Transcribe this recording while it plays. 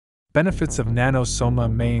Benefits of Nano Soma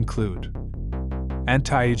may include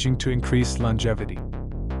anti-aging to increase longevity,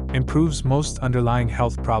 improves most underlying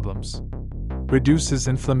health problems, reduces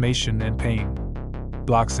inflammation and pain,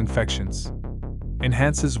 blocks infections,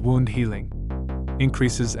 enhances wound healing,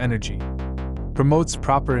 increases energy, promotes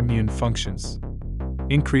proper immune functions,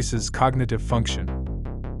 increases cognitive function,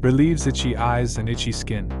 relieves itchy eyes and itchy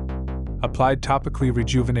skin, applied topically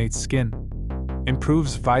rejuvenates skin,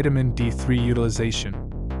 improves vitamin D3 utilization,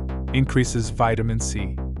 increases vitamin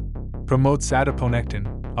C, promotes adiponectin,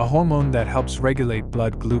 a hormone that helps regulate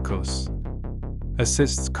blood glucose,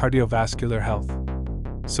 assists cardiovascular health,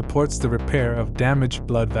 supports the repair of damaged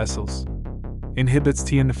blood vessels, inhibits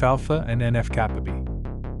TNF-alpha and NF-kappa B,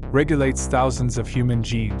 regulates thousands of human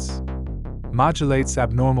genes, modulates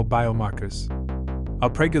abnormal biomarkers,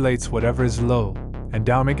 upregulates whatever is low, and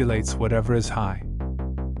downregulates whatever is high.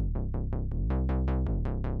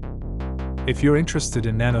 If you're interested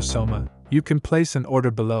in Nano Soma, you can place an order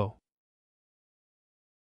below.